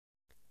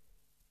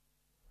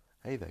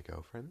Hey there,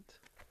 girlfriend.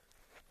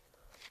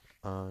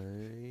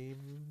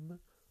 I'm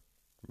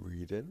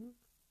reading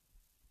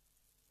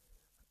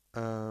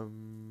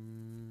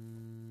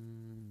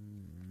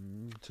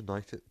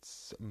tonight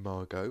it's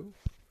Margot's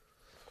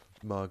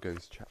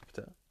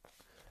chapter.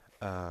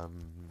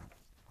 Um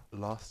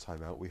Last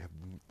time out we had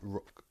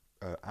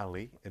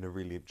Ali in a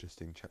really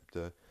interesting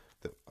chapter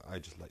that I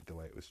just liked the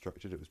way it was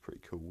structured. It was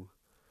pretty cool.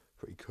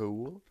 Pretty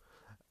cool.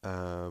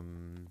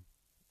 Um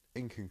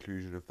in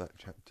conclusion of that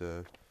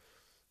chapter,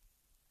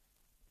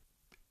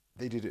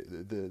 they did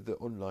it. The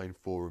online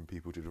forum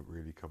people didn't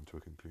really come to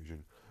a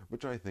conclusion,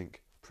 which I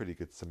think pretty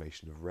good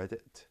summation of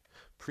Reddit.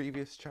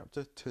 Previous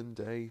chapter,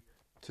 Tunde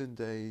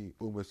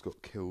almost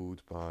got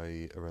killed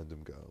by a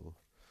random girl.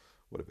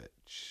 What a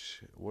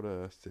bitch! What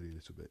a silly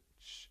little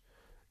bitch.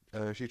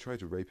 She tried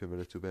to rape him a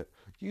little bit.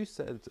 You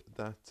said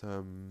that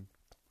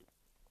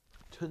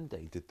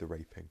Tunde did the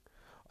raping.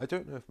 I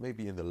don't know if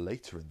maybe in the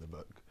later in the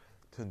book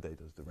Tunde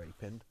does the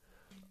raping.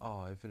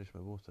 Oh, I finished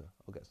my water.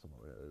 I'll get some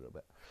more in a little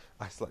bit.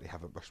 I slightly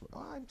haven't brushed my.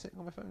 Oh, I'm sitting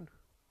on my phone.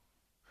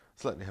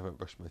 Slightly haven't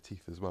brushed my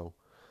teeth as well.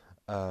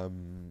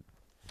 Um,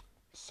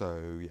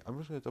 so yeah, I'm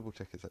just gonna double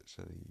check it's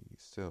actually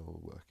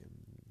still working.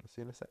 I'll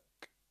see you in a sec.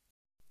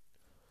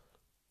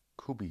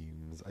 Cool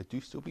beans. I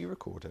do still be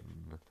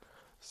recording.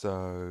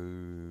 So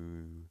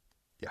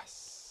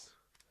yes,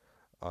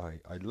 I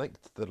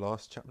liked the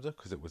last chapter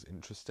because it was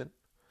interesting.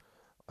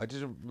 I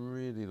didn't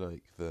really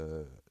like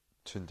the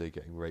Tunde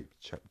getting raped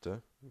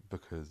chapter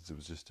because it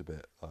was just a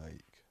bit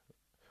like,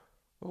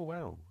 oh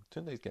wow,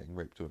 Tunde's getting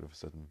raped all of a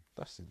sudden.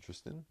 That's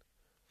interesting.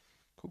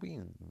 Cool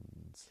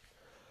beans.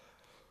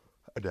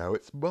 And now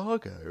it's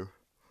Margot.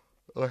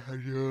 I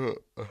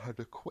had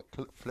a quick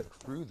flick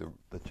through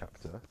the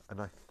chapter, and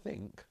I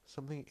think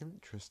something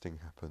interesting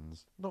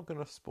happens. Not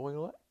gonna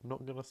spoil it.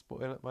 Not gonna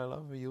spoil it, my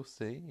love. You'll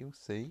see. You'll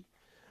see.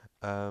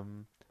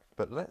 Um,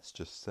 but let's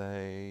just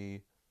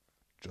say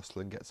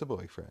Jocelyn gets a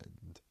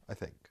boyfriend. I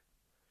think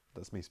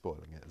that's me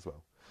spoiling it as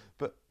well.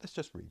 But let's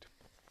just read.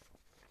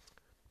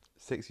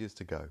 6 years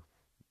to go.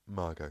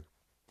 Margot.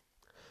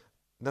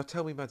 Now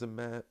tell me, Madam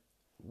Mayor,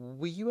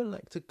 were you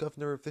elected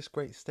governor of this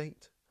great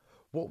state?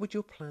 What would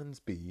your plans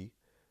be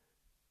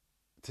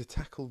to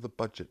tackle the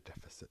budget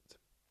deficit?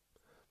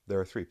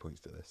 There are 3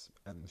 points to this,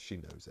 and she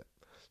knows it.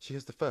 She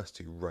has the first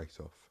two right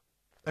off.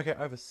 Okay,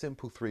 I have a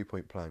simple 3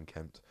 point plan,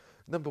 Kent.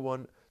 Number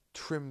one,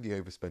 trim the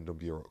overspend on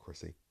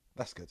bureaucracy.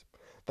 That's good.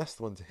 That's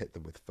the one to hit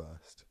them with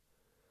first.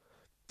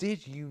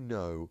 Did you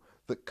know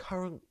that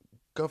current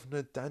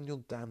Governor Daniel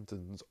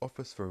Dandon's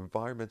Office for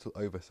Environmental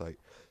Oversight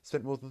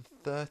spent more than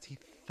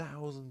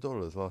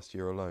 $30,000 last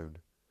year alone?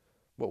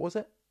 What was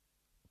it?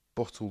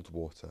 Bottled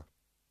water.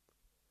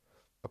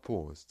 A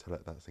pause to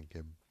let that sink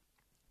in.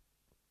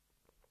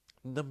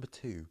 Number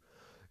two,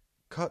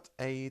 cut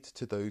aid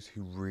to those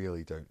who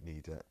really don't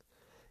need it.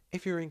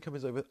 If your income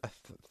is over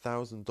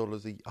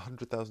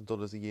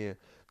 $100,000 a year,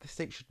 the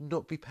state should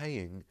not be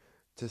paying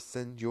to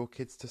send your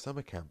kids to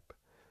summer camp.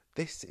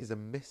 This is a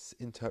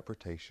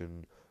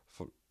misinterpretation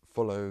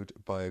followed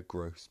by a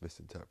gross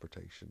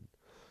misinterpretation.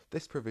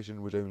 This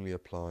provision would only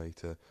apply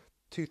to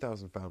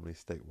 2,000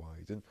 families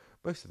statewide, and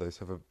most of those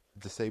have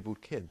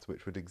disabled kids,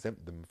 which would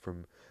exempt them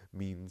from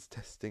means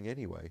testing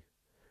anyway.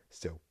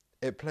 Still,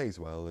 it plays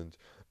well, and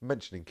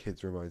mentioning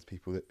kids reminds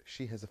people that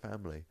she has a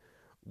family.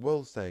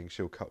 While saying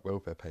she'll cut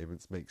welfare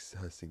payments makes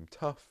her seem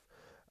tough,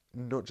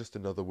 not just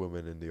another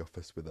woman in the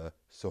office with a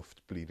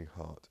soft, bleeding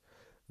heart.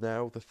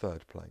 Now the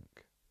third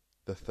plank.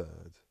 The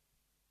third.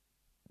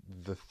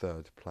 The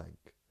third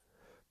plank.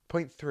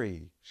 Point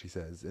three, she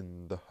says,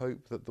 in the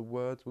hope that the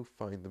words will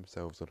find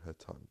themselves on her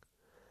tongue,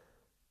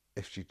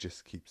 if she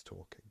just keeps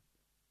talking.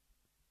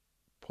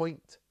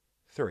 Point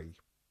three,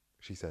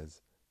 she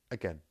says,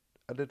 again,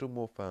 a little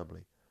more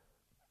firmly.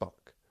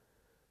 Fuck.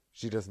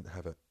 She doesn't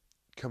have it.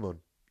 Come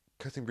on.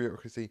 Cutting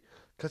bureaucracy,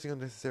 cutting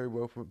unnecessary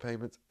welfare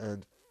payments,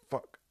 and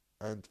fuck,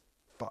 and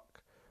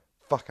fuck.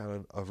 Fuck,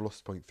 Alan, I've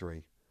lost point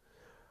three.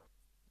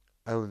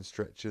 Alan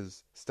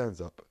stretches,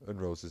 stands up,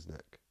 and rolls his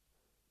neck.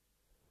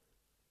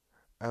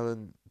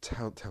 Alan,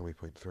 tell me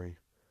point three.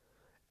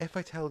 If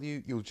I tell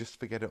you, you'll just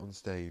forget it on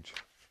stage.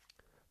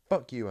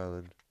 Fuck you,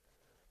 Alan.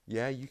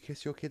 Yeah, you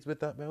kiss your kids with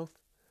that mouth?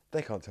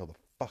 They can't tell the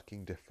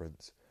fucking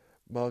difference.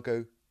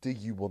 Margot, do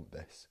you want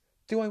this?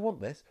 Do I want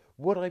this?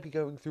 Would I be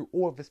going through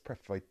all of this prep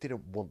if I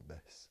didn't want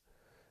this?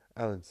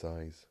 Alan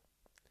sighs.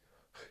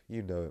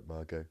 You know it,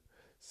 Margot.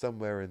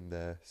 Somewhere in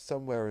there,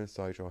 somewhere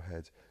inside your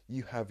head,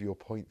 you have your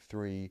point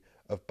three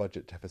of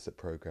budget deficit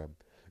program.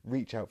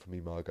 Reach out for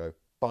me, Margot.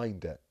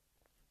 Bind it.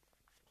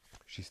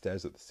 She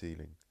stares at the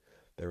ceiling.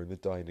 They're in the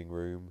dining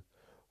room,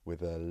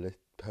 with a lit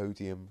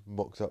podium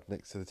mocked up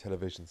next to the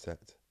television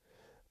set.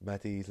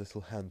 Maddie's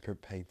little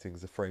handprint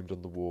paintings are framed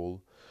on the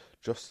wall.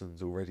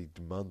 Jocelyn's already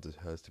demanded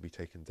hers to be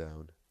taken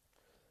down.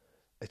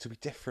 It'll be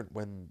different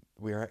when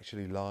we're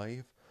actually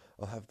live.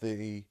 I'll have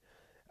the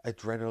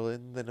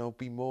adrenaline, then I'll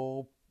be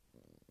more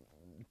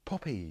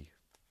poppy.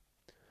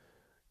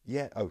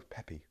 Yeah, oh,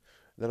 peppy.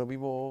 Then I'll be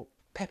more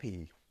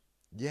peppy.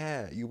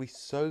 Yeah, you'll be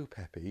so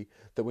peppy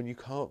that when you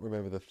can't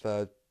remember the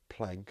third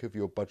plank of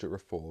your budget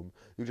reform,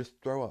 you'll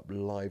just throw up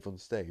live on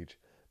stage.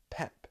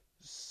 Pep,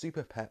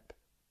 super pep,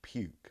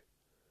 puke.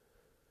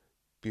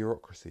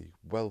 Bureaucracy,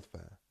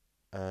 welfare,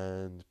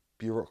 and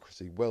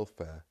bureaucracy,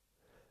 welfare.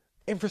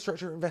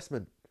 Infrastructure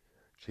investment,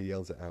 she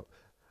yells it out.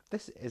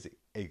 This is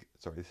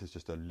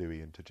just a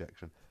Louis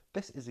interjection.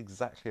 This is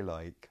exactly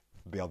like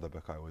the other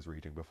book I was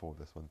reading before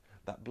this one.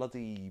 That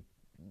bloody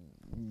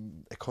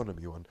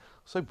economy one.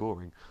 So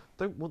boring.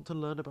 Don't want to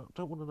know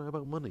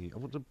about money. I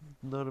want to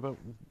learn about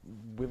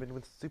women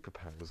with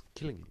superpowers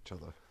killing each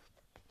other.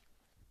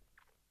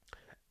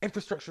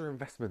 Infrastructure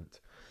investment,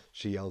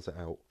 she yells it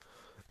out.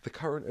 The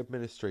current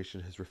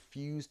administration has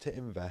refused to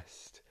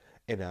invest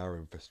in our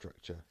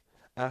infrastructure.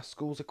 Our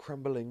schools are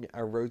crumbling,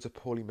 our roads are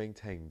poorly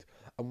maintained,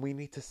 and we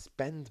need to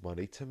spend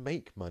money to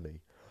make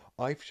money.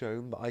 I've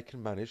shown that I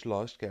can manage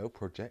large-scale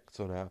projects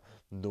on our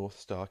North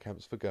Star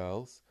camps for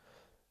girls.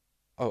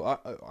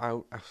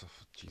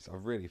 Jeez, I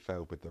really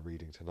failed with the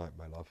reading tonight,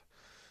 my love.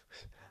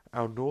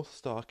 Our North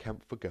Star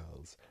camp for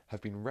girls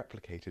have been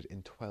replicated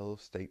in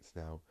 12 states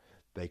now.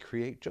 They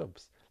create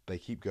jobs, they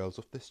keep girls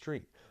off the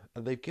street,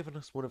 and they've given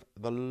us one of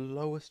the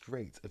lowest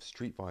rates of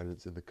street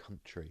violence in the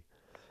country.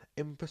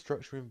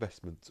 Infrastructure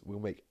investments will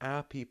make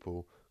our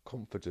people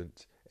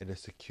confident in a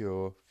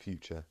secure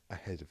future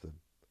ahead of them.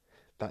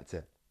 That's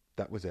it.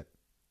 That was it.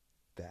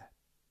 There.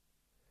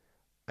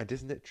 And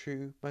isn't it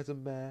true,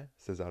 Madam Mayor,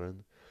 says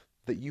Alan,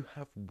 that you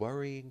have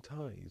worrying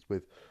ties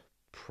with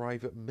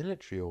private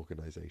military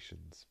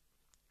organisations?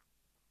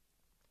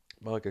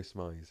 Margot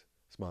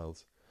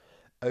smiles.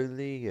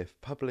 Only if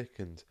public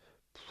and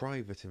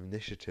private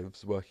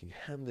initiatives working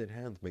hand in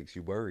hand makes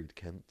you worried,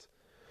 Kent.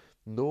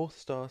 North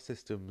Star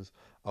Systems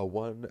are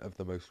one of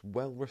the most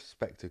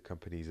well-respected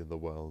companies in the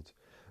world.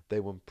 They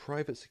won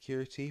private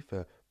security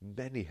for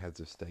many heads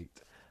of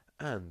state,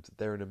 and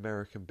they're an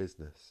American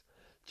business.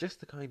 Just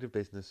the kind of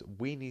business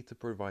we need to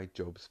provide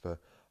jobs for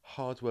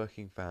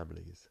hard-working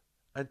families.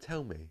 And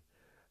tell me,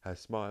 her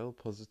smile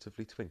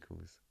positively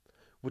twinkles,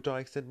 would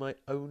I send my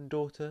own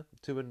daughter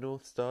to a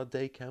North Star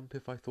day camp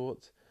if I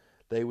thought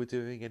they were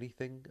doing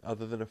anything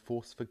other than a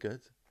force for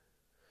good?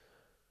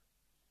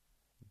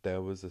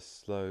 There was a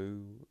slow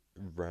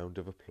round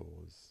of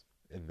applause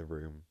in the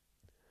room.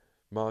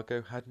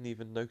 Margot hadn't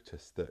even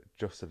noticed that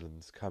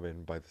Jocelyn's come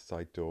in by the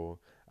side door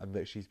and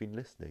that she's been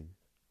listening.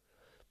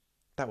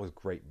 That was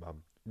great,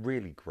 Mum.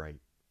 Really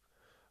great.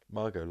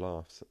 Margot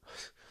laughs.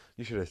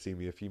 You should have seen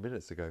me a few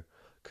minutes ago.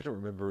 Couldn't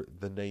remember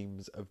the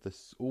names of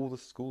all the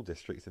school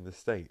districts in the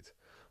state.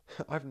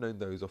 I've known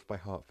those off by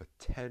heart for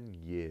 10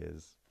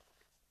 years.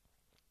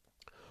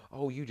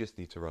 Oh, you just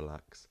need to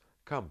relax.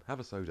 Come, have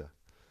a soda.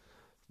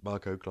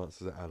 Margot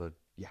glances at Alan.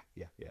 Yeah.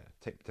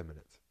 Take 10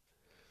 minutes.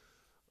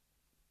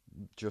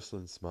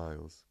 Jocelyn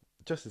smiles.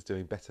 Jocelyn's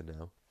doing better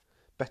now.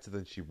 Better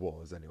than she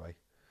was, anyway.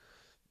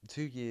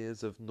 2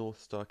 years of North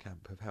Star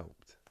Camp have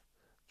helped.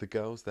 The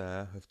girls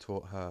there have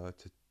taught her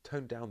to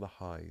tone down the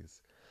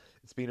highs.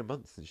 It's been a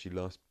month since she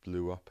last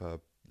blew up a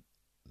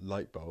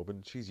light bulb,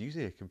 and she's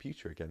using a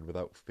computer again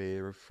without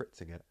fear of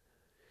fritzing it.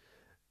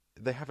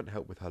 They haven't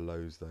helped with her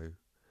lows, though.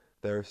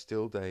 There are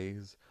still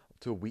days, up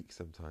to a week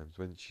sometimes,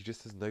 when she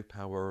just has no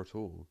power at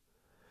all.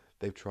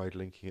 They've tried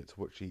linking it to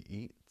what she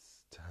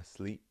eats, to her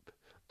sleep,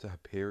 to her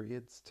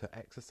periods, to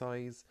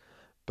exercise,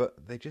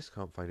 but they just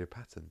can't find a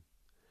pattern.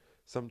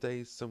 Some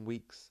days, some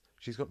weeks,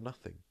 she's got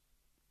nothing.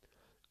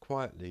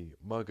 Quietly,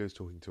 Margot's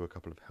talking to a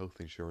couple of health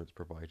insurance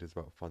providers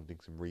about funding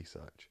some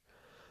research.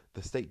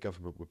 The state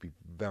government would be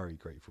very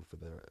grateful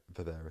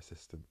for their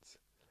assistance,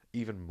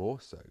 even more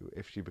so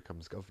if she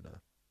becomes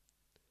governor.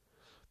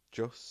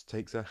 Joss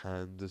takes her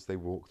hand as they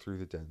walk through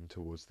the den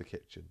towards the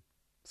kitchen,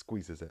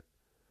 squeezes it.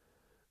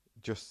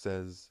 Joss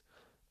says,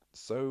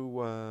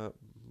 So,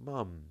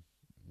 Mum,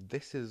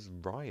 this is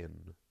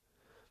Ryan.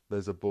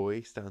 There's a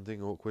boy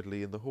standing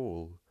awkwardly in the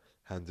hall,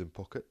 hands in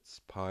pockets,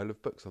 pile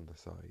of books on the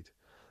side.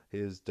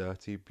 His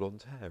dirty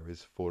blonde hair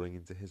is falling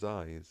into his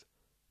eyes.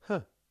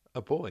 Huh,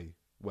 a boy.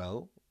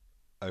 Well,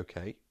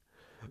 okay.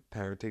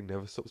 Parenting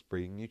never stops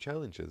bringing you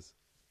challenges.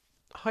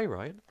 Hi,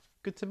 Ryan.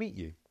 Good to meet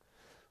you.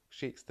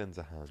 She extends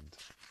a hand.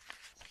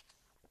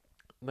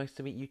 Nice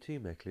to meet you too,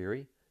 Mayor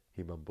Cleary,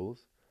 he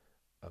mumbles.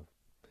 Oh.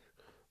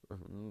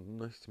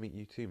 Nice to meet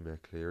you too, Mayor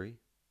Cleary,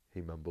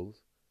 he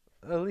mumbles.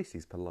 At least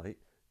he's polite.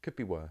 Could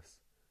be worse.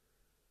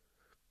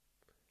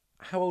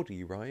 How old are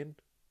you, Ryan?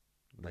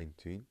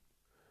 19.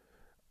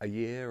 A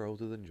year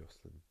older than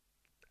Jocelyn.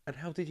 And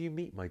how did you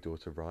meet my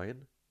daughter,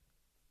 Ryan?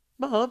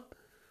 Mum!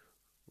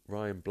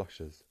 Ryan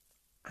blushes.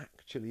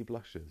 Actually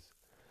blushes.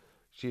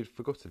 She had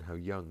forgotten how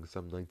young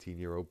some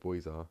 19-year-old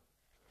boys are.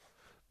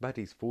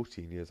 Maddie's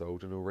 14 years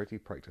old and already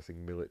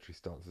practicing military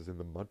stances in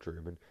the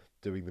mudroom and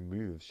doing the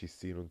moves she's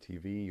seen on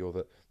TV or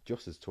that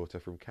Joss has taught her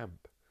from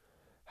camp.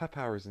 Her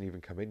power hasn't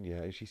even come in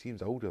yet, and she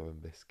seems older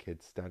than this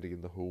kid standing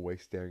in the hallway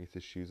staring at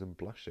his shoes and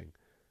blushing.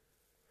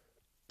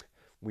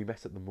 We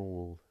met at the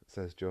mall,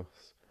 says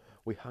Joss.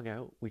 We hung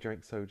out, we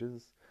drank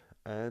sodas,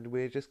 and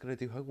we're just going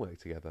to do homework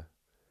together.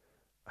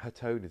 Her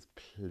tone is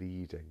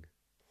pleading.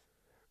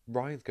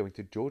 Ryan's going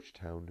to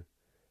Georgetown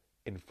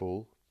in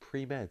fall,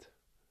 pre-med.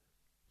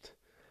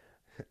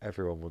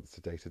 Everyone wants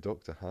to date a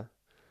doctor, huh?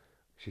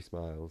 She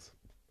smiles.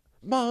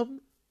 Mum!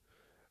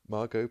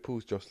 Margot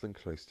pulls Jocelyn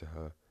close to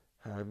her,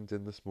 hand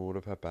in the small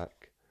of her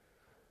back,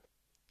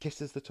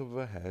 kisses the top of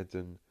her head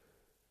and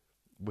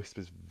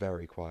whispers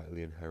very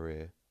quietly in her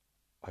ear,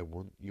 I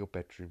want your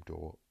bedroom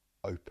door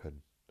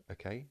open,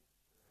 okay?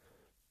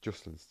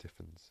 Jocelyn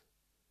stiffens.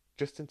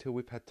 Just until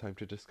we've had time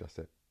to discuss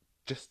it.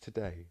 Just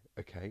today,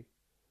 okay?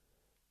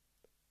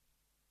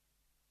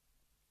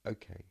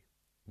 Okay,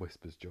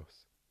 whispers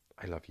Joss.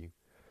 I love you.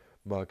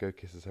 Margot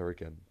kisses her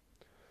again.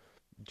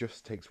 Joss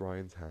takes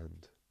Ryan's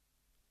hand.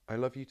 I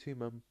love you too,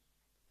 Mum.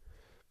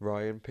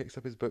 Ryan picks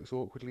up his books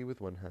awkwardly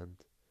with one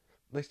hand.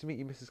 Nice to meet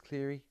you, Mrs.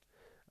 Cleary.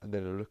 And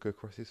then a look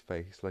across his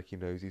face like he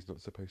knows he's not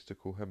supposed to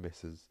call her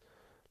Mrs.,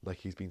 like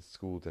he's been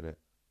schooled in it.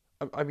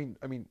 I mean,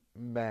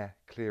 Mayor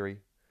Cleary.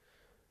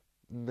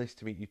 Nice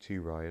to meet you too,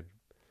 Ryan.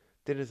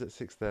 Dinner's at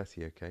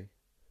 6:30, okay?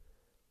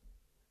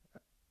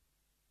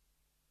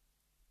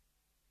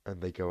 And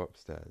they go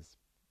upstairs.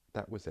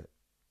 That was it.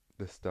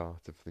 The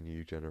start of the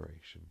new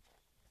generation.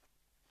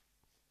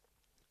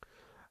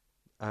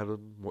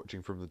 Alan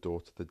watching from the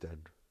door to the den.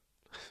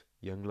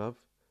 Young love?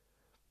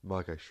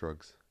 Margot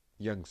shrugs.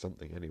 Young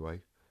something, anyway.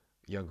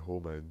 Young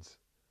hormones.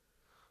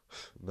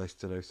 Nice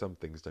to know some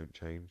things don't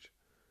change.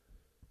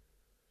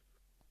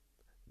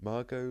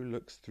 Margot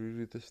looks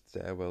through the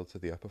stairwell to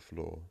the upper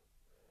floor.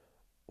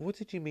 What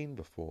did you mean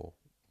before,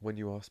 when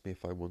you asked me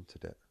if I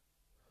wanted it?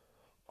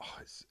 Oh,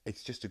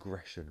 it's just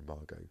aggression,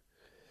 Margot.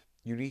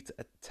 You need to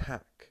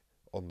attack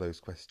on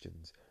those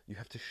questions. You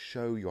have to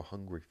show you're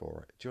hungry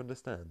for it. Do you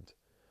understand?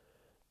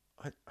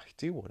 I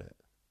do want it.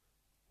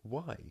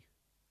 Why?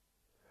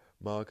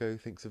 Margot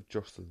thinks of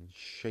Jocelyn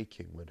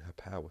shaking when her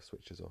power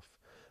switches off,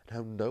 and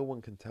how no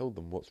one can tell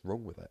them what's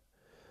wrong with it.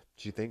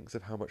 She thinks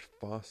of how much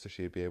faster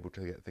she'd be able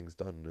to get things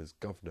done as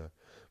governor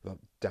without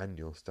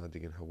Daniel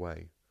standing in her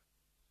way.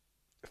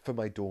 For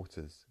my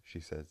daughters, she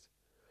says.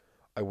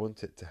 I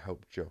want it to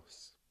help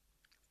Joss.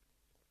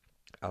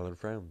 Alan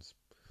frowns.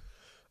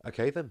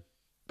 Okay then,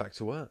 back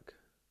to work.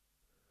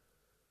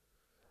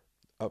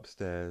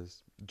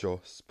 Upstairs,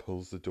 Joss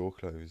pulls the door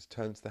closed,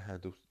 turns the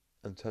handle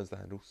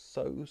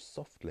so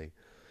softly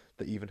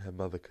that even her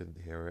mother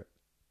couldn't hear it.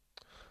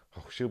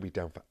 Oh, she'll be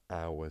down for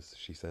hours,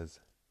 she says.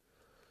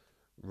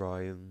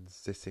 Ryan's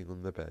sitting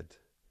on the bed.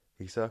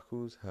 He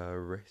circles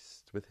her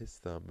wrist with his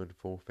thumb and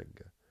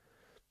forefinger,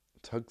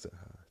 tugs at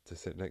her to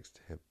sit next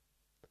to him.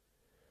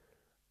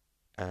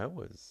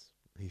 Hours,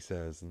 he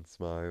says and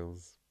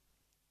smiles.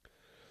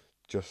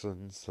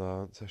 Jocelyn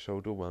slants her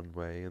shoulder one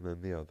way and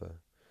then the other.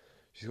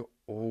 She's got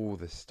all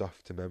this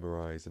stuff to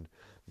memorise, and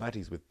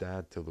Maddie's with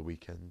Dad till the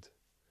weekend.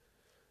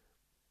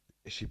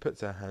 She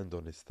puts her hand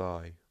on his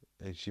thigh,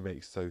 and she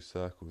makes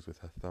circles with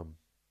her thumb.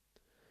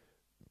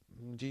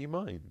 Do you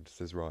mind,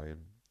 says Ryan,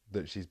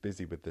 that she's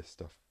busy with this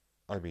stuff?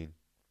 I mean,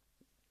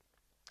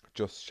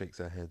 Joss shakes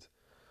her head.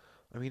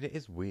 I mean, it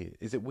is weird.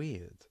 Is it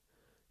weird?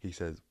 He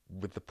says,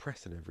 with the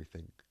press and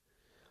everything.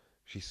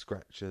 She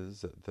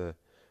scratches at the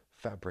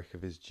fabric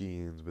of his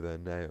jeans with her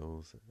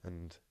nails,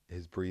 and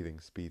his breathing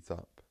speeds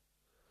up.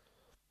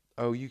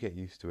 Oh, you get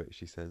used to it,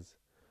 she says.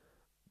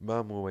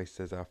 Mum always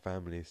says our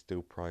family is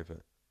still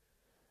private.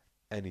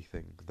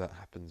 Anything that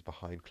happens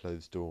behind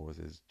closed doors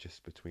is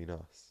just between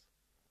us.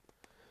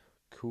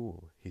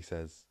 Cool, he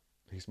says.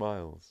 He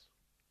smiles.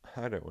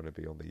 I don't want to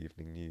be on the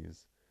evening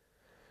news.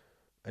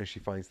 And she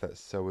finds that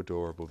so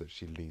adorable that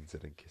she leans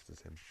in and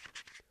kisses him.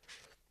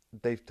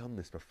 They've done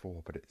this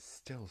before, but it's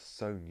still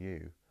so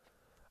new.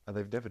 And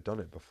they've never done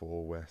it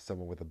before where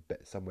somewhere with a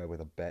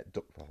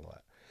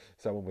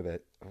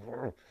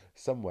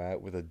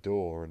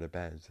door and a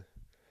bed.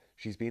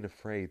 She's been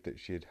afraid that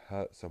she'd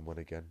hurt someone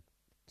again.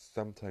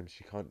 Sometimes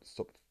she can't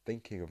stop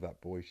thinking of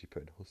that boy she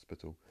put in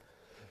hospital.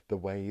 The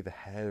way the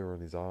hair on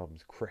his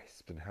arms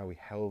crisped and how he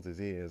held his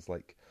ears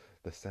like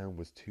the sound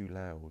was too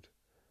loud.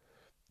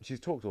 She's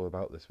talked all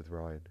about this with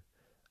Ryan.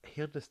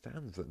 He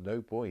understands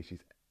no boy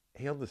she's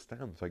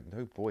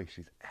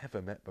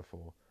ever met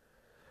before.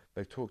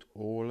 They've talked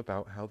all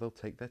about how they'll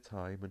take their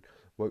time and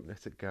won't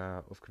let it go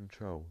out of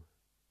control.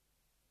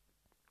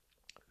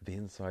 The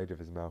inside of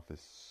his mouth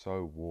is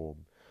so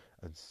warm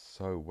and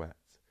so wet,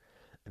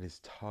 and his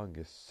tongue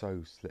is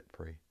so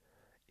slippery.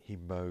 He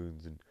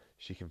moans and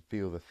she can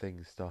feel the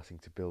things starting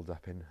to build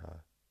up in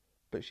her.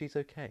 But she's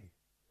okay.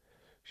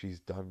 She's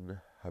done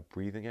her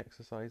breathing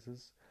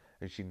exercises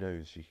and she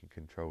knows she can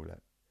control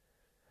it.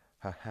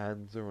 Her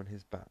hands are on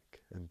his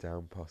back and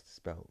down past his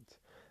belt,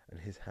 and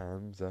his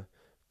hands are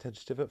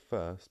tentative at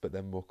first but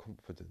then more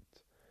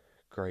confident,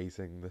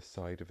 grazing the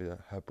side of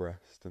her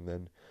breast and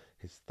then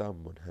his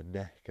thumb on her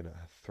neck and at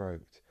her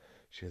throat.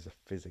 She has a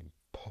fizzing,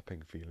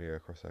 popping feeling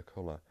across her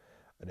collar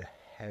and a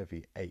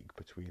heavy ache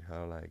between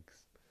her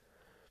legs.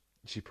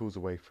 She pulls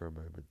away for a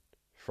moment,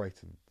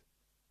 frightened,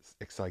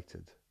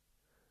 excited.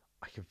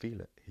 I can feel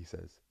it, he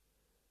says.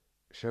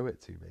 Show it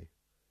to me.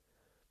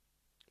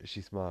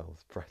 She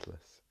smiles,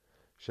 breathless.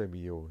 Show me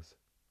yours.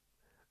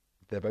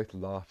 They're both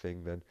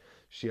laughing, then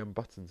she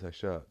unbuttons her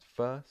shirt,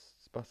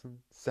 first first button,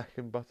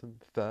 second button,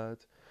 third,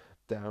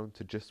 down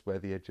to just where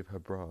the edge of her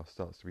bra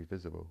starts to be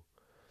visible.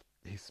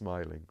 He's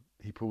smiling.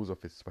 He pulls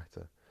off his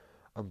sweater,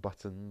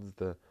 unbuttons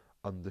the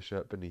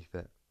undershirt beneath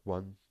it.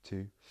 1,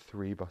 2,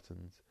 3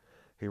 buttons.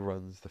 He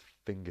runs the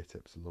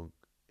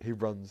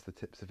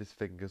tips of his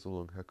fingers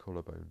along her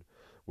collarbone,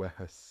 where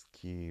her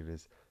skin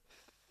is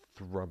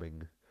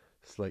thrumming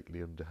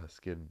slightly under her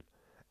skin,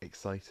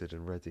 excited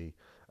and ready,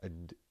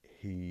 and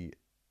she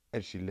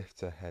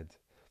lifts her head,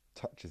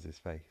 touches his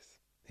face.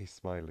 He's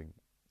smiling.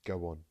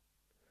 Go on.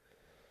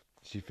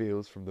 She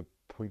feels from the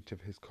point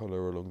of his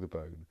collar along the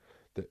bone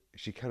that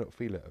she cannot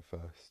feel it at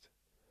first.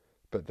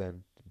 But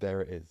then, there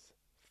it is,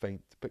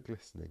 faint but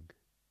glistening.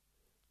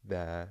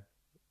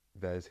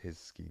 There's his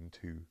skein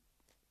too.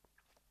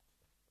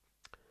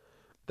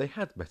 They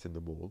had met in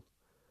the mall.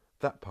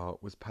 That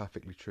part was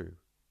perfectly true.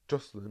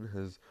 Jocelyn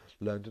has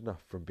learned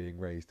enough from being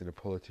raised in a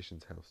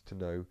politician's house to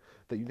know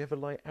that you never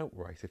lie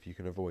outright if you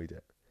can avoid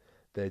it.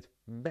 They'd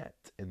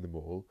met in the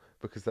mall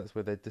because that's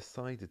where they'd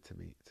decided to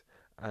meet,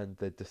 and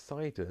they'd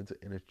decided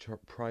in a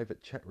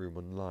private chat room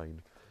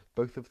online,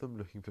 both of them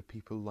looking for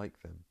people like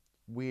them,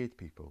 weird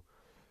people,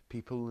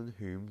 people in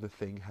whom the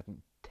thing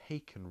hadn't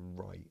taken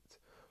right,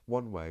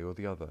 one way or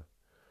the other.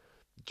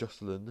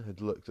 Jocelyn had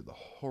looked at the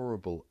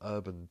horrible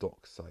urban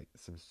doc site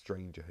some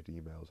stranger had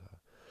emailed her,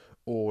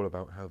 all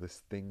about how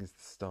this thing is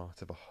the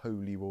start of a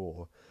holy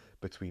war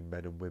between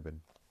men and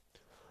women.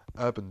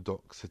 Urban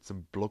Docs had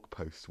some blog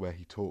posts where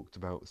he talked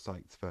about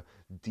sites for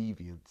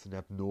deviants and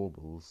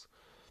abnormals.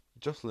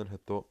 Jocelyn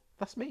had thought,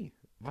 that's me,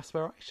 that's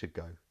where I should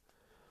go.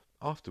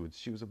 Afterwards,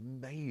 she was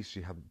amazed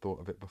she hadn't thought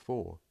of it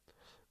before.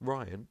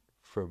 Ryan,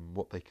 from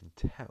what they can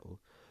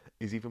tell,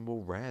 is even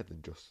more rare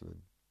than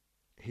Jocelyn.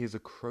 He is a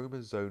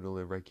chromosomal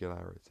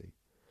irregularity.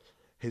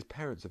 His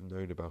parents have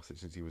known about it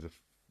since he was a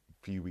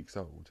few weeks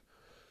old.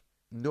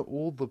 Not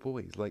all the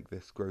boys like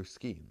this grow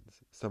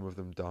skeins. Some of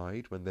them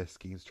died when their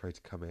skeins tried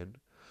to come in.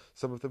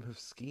 Some of them have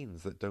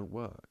skeins that don't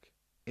work.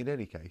 In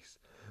any case,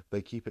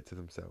 they keep it to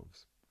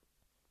themselves.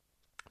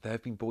 There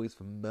have been boys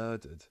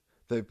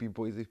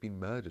who've been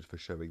murdered for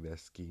showing their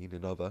skeen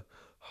in other,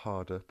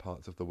 harder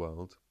parts of the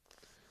world.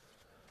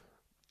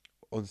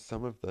 On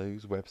some of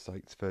those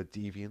websites for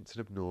deviants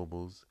and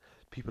abnormals,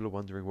 people are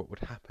wondering what would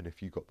happen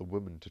if you got the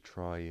women to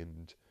try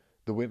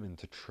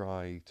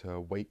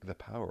to wake the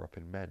power up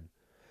in men.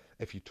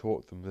 If you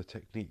taught them the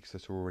techniques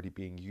that are already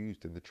being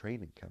used in the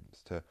training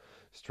camps to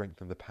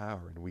strengthen the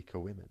power in weaker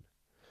women.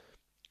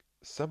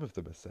 Some of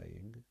them are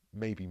saying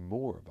maybe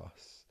more of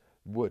us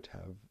would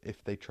have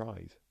if they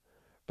tried.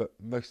 But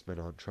most men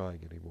aren't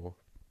trying anymore,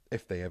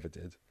 if they ever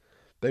did.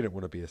 They don't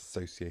want to be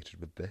associated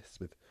with this,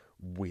 with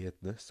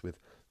weirdness, with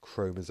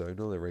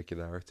chromosomal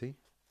irregularity.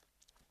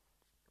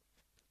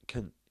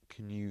 Can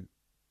you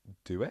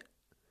do it?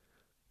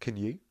 Can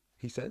you?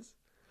 He says.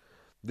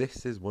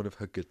 This is one of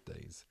her good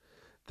days.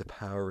 The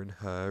power in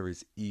her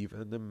is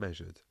even and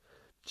measured.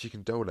 She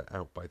can dole it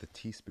out by the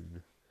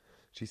teaspoon.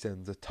 She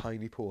sends a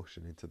tiny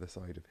portion into the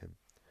side of him,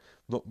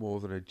 not more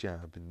than a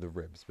jab in the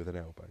ribs with an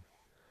elbow.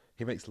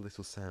 He makes a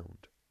little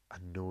sound, a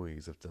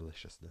noise of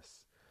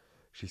deliciousness.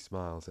 She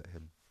smiles at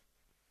him.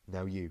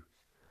 Now you.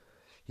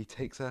 He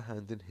takes her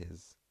hand in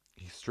his.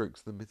 He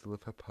strokes the middle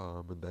of her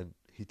palm and then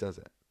he does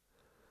it.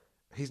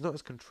 He's not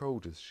as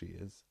controlled as she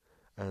is,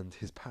 and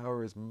his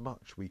power is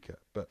much weaker,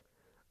 but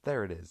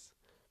there it is,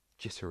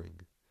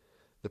 jittering.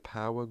 The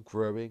power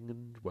growing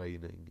and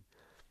waning,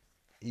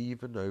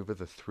 even over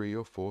the 3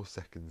 or 4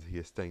 seconds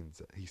he sustains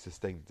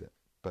it,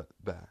 but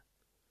there.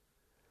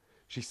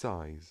 She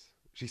sighs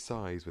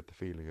with the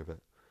feeling of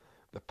it.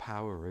 The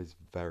power is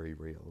very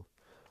real.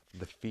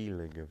 The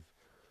feeling of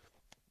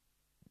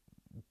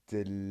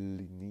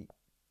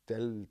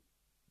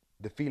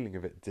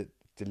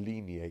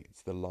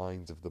delineates the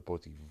lines of the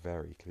body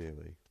very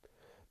clearly.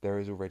 There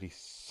is already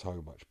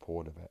so much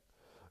porn of it.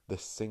 The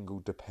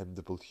single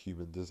dependable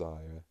human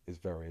desire is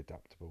very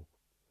adaptable.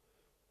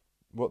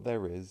 What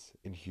there is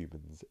in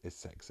humans is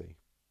sexy.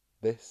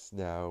 This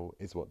now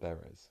is what there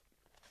is.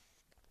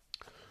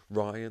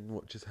 Ryan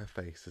watches her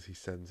face as he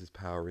sends his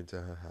power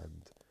into her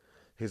hand,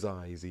 his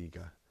eyes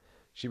eager.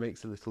 She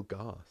makes a little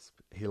gasp.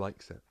 He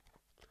likes it.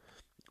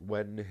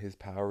 When his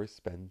power is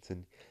spent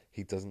and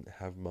he doesn't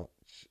have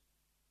much,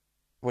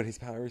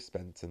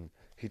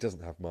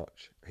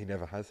 he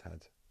never has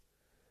had.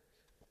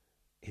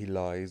 He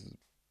lies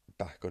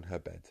back on her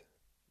bed.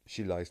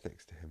 She lies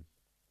next to him.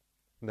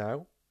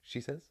 Now,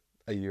 she says,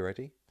 are you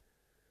ready?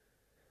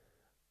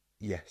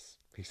 Yes,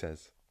 he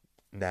says.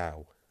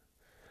 Now.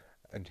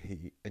 And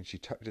she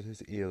touches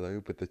his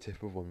earlobe with the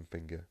tip of one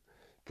finger,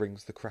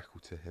 brings the crackle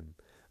to him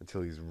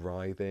until he's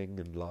writhing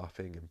and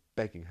laughing and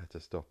begging her to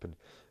stop and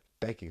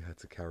begging her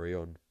to carry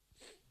on.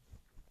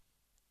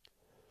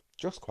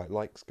 Joss quite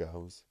likes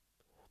girls.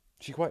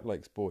 She quite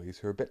likes boys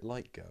who are a bit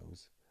like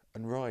girls,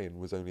 and Ryan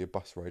was only a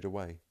bus ride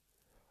away.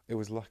 It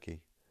was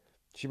lucky.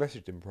 She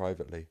messaged him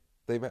privately.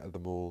 They met at the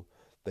mall.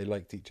 They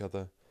liked each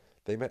other.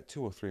 They met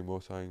 2 or 3 more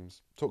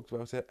times, talked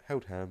about it,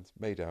 held hands,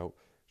 made out.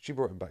 She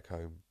brought him back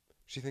home.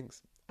 She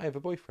thinks, I have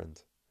a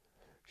boyfriend.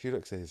 She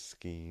looks at his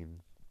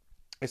skein.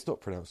 It's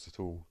not pronounced at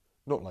all,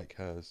 not like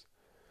hers.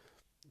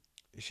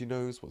 She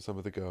knows what some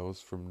of the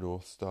girls from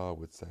North Star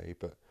would say,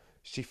 but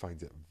she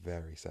finds it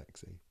very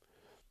sexy.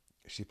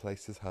 She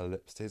places her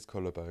lips to his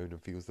collarbone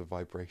and feels the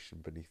vibration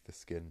beneath the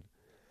skin.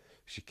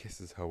 She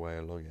kisses her way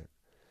along it.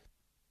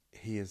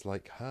 He is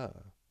like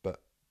her,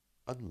 but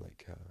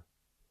unlike her.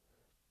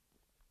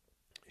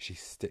 She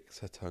sticks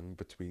her tongue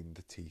between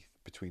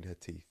her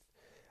teeth,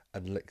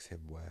 and licks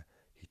him where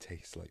he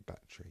tastes like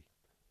battery.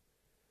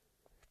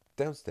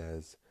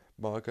 Downstairs,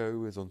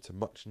 Margot is onto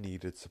much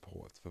needed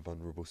support for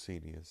vulnerable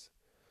seniors.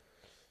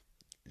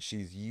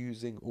 She's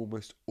using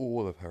almost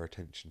all of her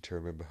attention to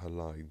remember her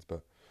lines,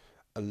 but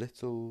a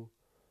little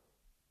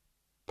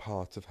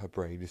part of her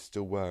brain is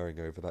still whirring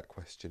over that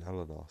question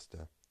Helen asked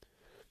her.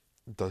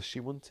 Does she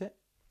want it?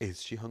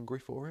 Is she hungry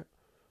for it?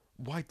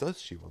 Why does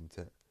she want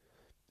it?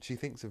 She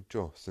thinks of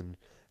Joss and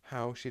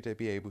how should they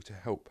be able to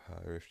help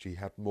her if she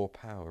had more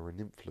power and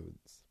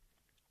influence.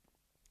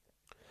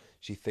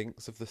 She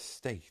thinks of the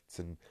state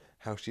and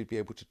how she'd be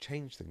able to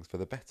change things for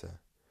the better.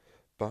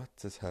 But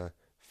as her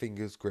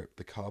fingers grip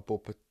the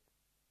cardboard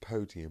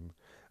podium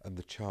and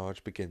the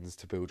charge begins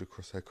to build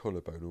across her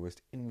collarbone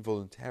almost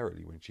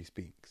involuntarily when she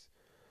speaks,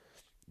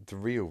 the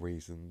real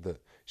reason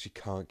that she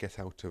can't get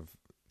out of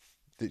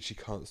that she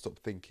can't stop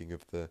thinking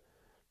of the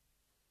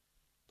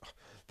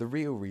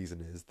real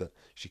reason is that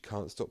she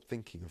can't stop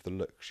thinking of the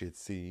look she'd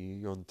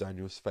see on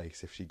Daniel's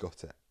face if she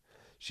got it.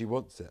 She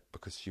wants it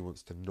because she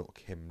wants to knock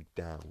him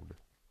down.